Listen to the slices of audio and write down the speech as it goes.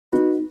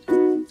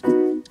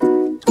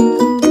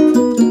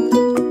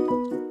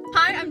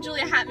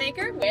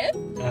Baker with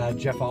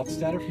Jeff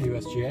Altstatter for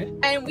USGA.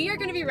 and we are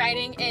going to be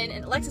riding in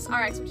an Lexus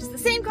RX, which is the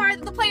same car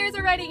that the players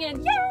are riding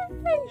in. Yay!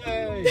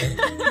 Yay!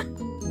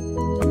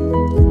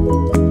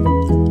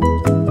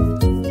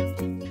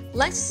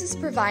 Lexus is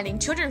providing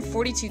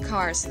 242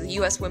 cars to the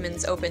U.S.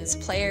 Women's Open's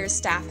players,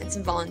 staff, and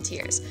some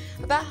volunteers.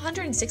 About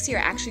 160 are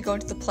actually going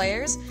to the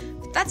players,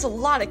 but that's a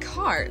lot of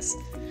cars.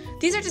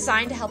 These are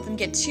designed to help them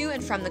get to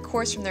and from the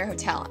course from their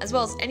hotel, as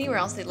well as anywhere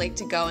else they'd like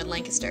to go in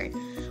Lancaster.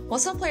 While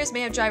some players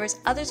may have drivers,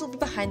 others will be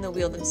behind the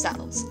wheel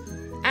themselves.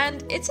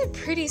 And it's a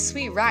pretty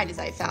sweet ride, as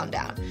I found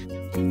out.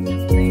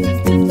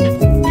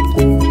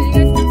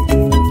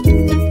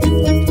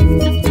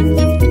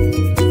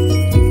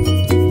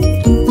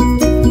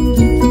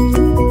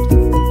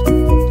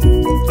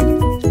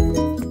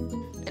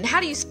 And how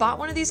do you spot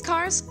one of these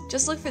cars?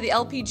 Just look for the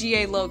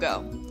LPGA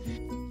logo.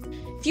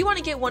 If you want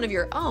to get one of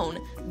your own,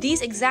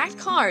 these exact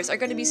cars are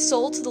going to be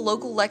sold to the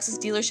local Lexus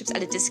dealerships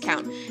at a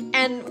discount,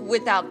 and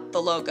without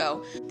the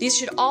logo. These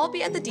should all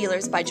be at the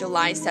dealers by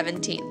July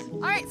 17th.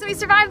 Alright, so we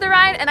survived the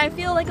ride and I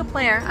feel like a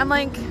player. I'm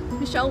like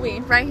Michelle Wie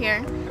right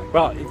here.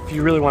 Well, if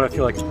you really want to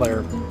feel like a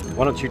player,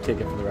 why don't you take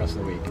it for the rest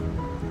of the week?